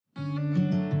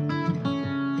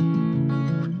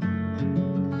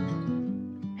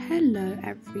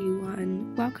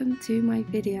welcome to my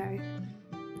video.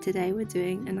 Today we're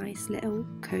doing a nice little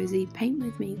cozy paint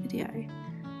with me video.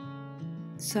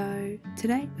 So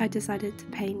today I decided to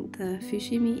paint the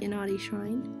Fushimi Inari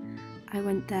shrine. I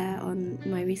went there on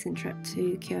my recent trip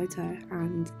to Kyoto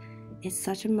and it's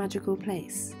such a magical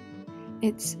place.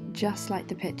 It's just like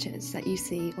the pictures that you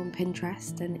see on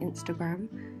Pinterest and Instagram,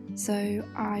 so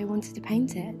I wanted to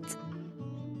paint it.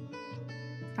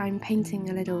 I'm painting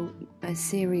a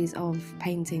series of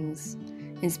paintings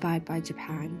inspired by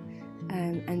Japan,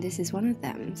 and this is one of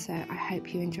them, so I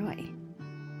hope you enjoy.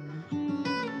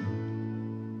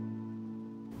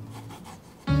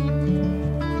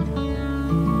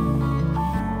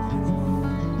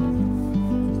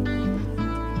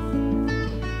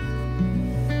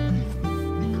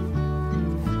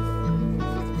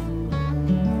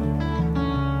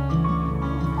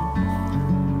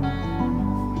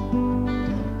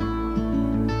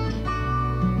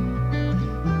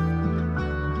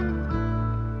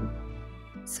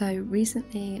 So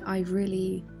recently I've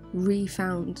really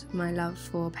refound my love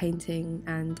for painting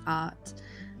and art.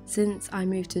 Since I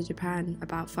moved to Japan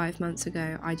about 5 months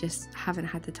ago, I just haven't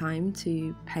had the time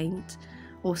to paint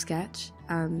or sketch,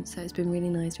 so it's been really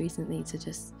nice recently to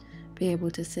just be able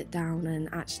to sit down and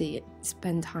actually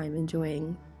spend time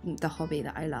enjoying the hobby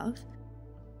that I love.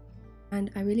 And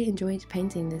I really enjoyed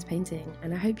painting this painting,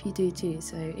 and I hope you do too,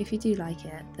 so if you do like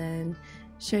it, then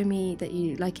show me that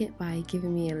you like it by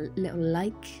giving me a little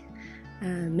like,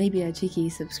 maybe a cheeky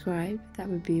subscribe. That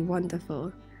would be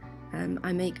wonderful.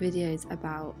 I make videos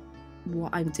about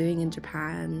what I'm doing in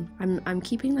Japan. I'm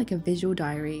keeping like a visual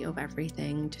diary of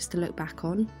everything just to look back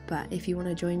on, but if you want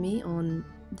to join me on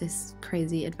this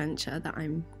crazy adventure that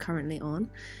I'm currently on,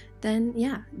 then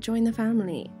yeah, join the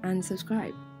family and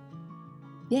subscribe.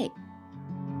 Yay!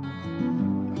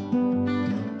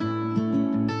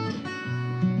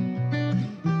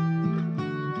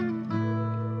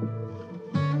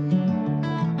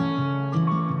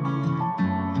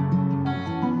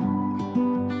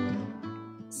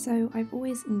 So I've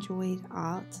always enjoyed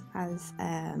art as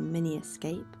a mini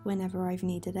escape whenever I've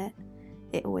needed it.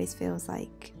 It always feels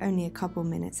like only a couple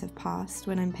minutes have passed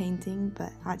when I'm painting,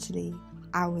 but actually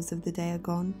hours of the day are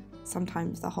gone,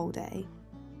 sometimes the whole day.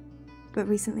 But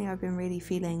recently I've been really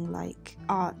feeling like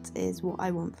art is what I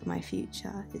want for my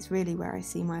future. It's really where I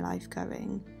see my life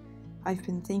going. I've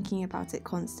been thinking about it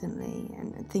constantly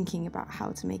and thinking about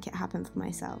how to make it happen for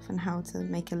myself and how to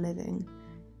make a living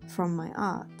from my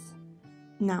art.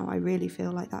 Now I really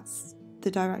feel like that's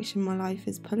the direction my life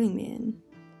is pulling me in.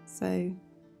 So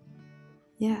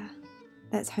yeah,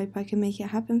 let's hope I can make it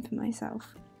happen for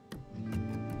myself.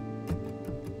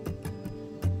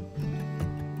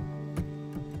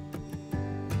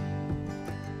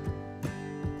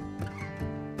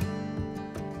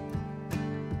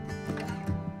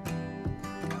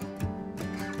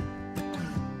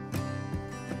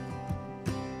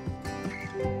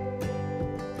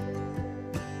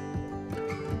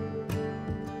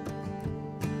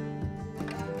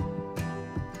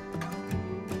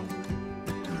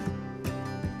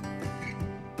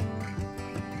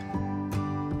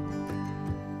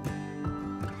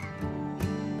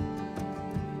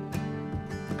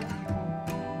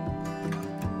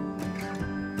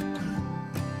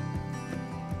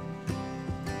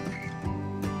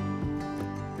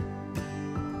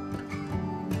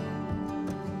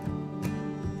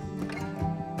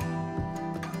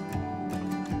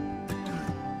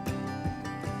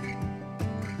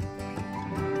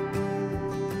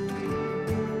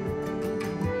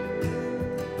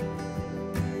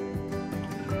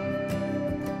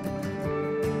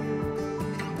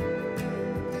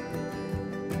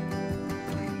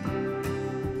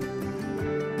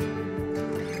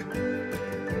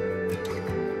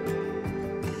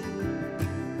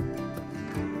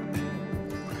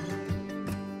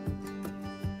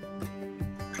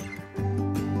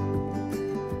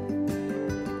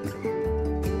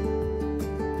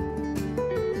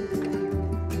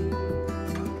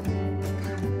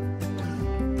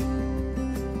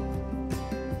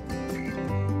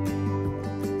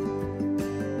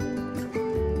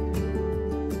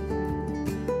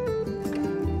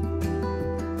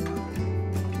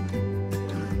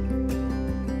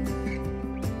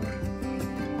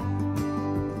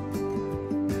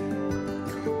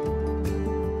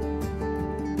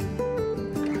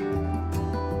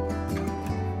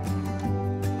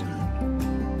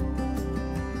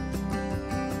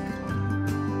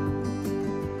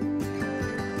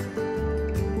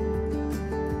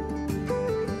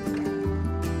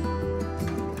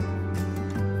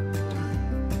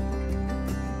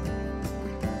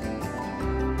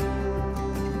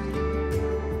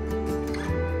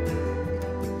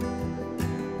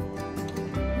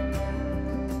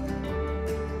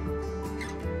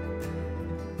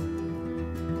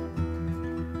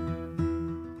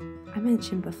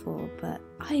 mentioned before, but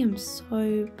I am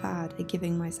so bad at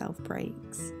giving myself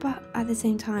breaks. But at the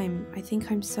same time, I think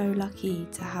I'm so lucky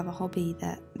to have a hobby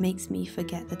that makes me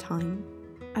forget the time.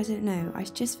 I don't know, I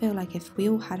just feel like if we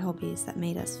all had hobbies that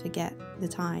made us forget the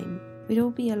time, we'd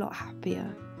all be a lot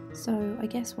happier. So I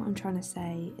guess what I'm trying to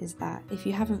say is that if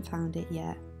you haven't found it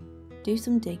yet, do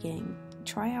some digging,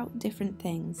 try out different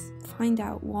things, find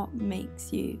out what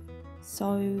makes you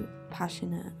so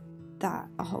passionate that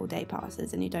a whole day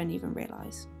passes and you don't even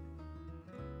realise.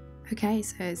 Okay,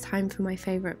 so it's time for my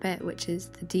favourite bit, which is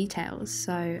the details.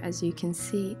 So as you can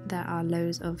see, there are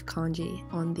loads of kanji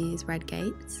on these red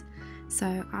gates.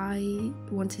 So I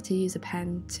wanted to use a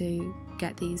pen to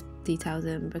get these details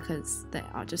in because they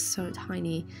are just so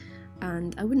tiny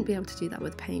and I wouldn't be able to do that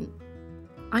with paint.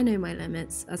 I know my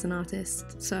limits as an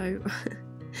artist, so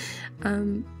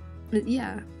but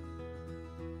yeah.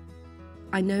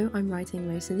 I know I'm writing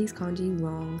most of these kanji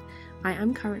wrong. I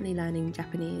am currently learning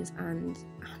Japanese and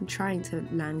I'm trying to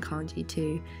learn kanji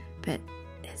too, but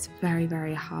it's very,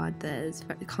 very hard. There's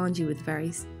kanji with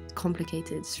very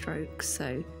complicated strokes,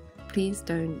 so please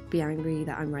don't be angry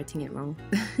that I'm writing it wrong.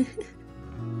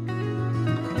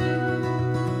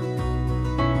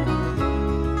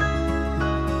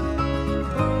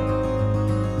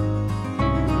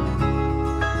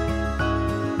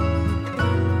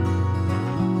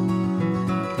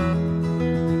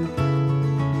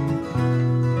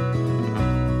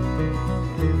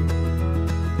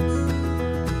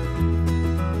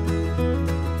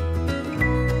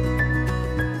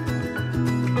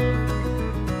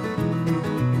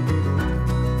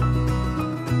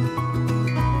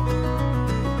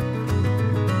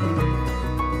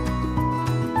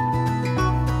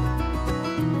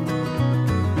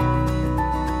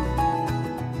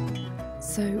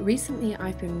 So recently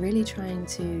I've been really trying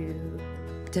to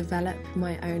develop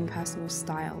my own personal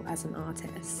style as an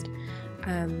artist,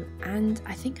 and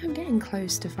I think I'm getting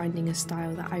close to finding a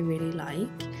style that I really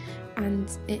like,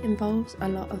 and it involves a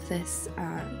lot of this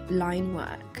line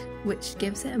work, which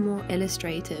gives it a more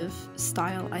illustrative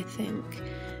style, I think,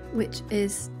 which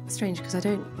is strange because I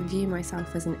don't view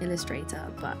myself as an illustrator,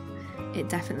 but it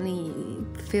definitely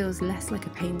feels less like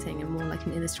a painting and more like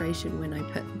an illustration when I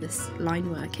put this line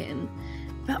work in.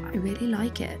 But I really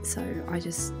like it, so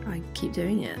I keep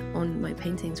doing it on my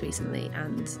paintings recently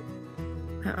and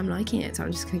I'm liking it, so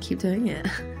I'm just going to keep doing it.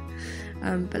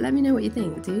 But let me know what you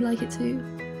think. Do you like it too?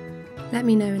 Let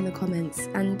me know in the comments,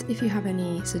 and if you have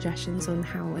any suggestions on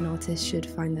how an artist should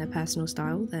find their personal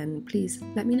style, then please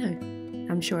let me know.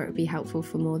 I'm sure it would be helpful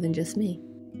for more than just me.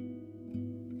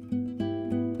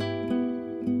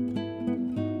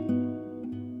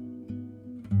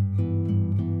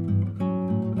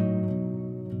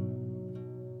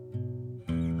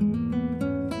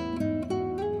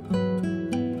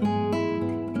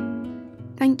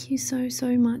 Thank you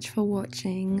so much for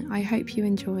watching. I hope you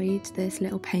enjoyed this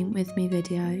little paint with me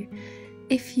video.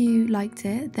 If you liked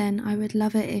it, then I would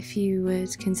love it if you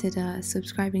would consider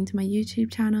subscribing to my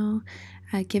YouTube channel,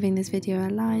 giving this video a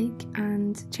like,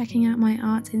 and checking out my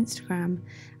art Instagram.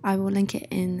 I will link it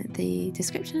in the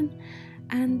description,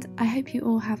 and I hope you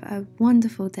all have a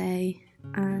wonderful day,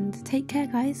 and take care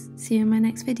guys. See you in my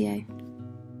next video.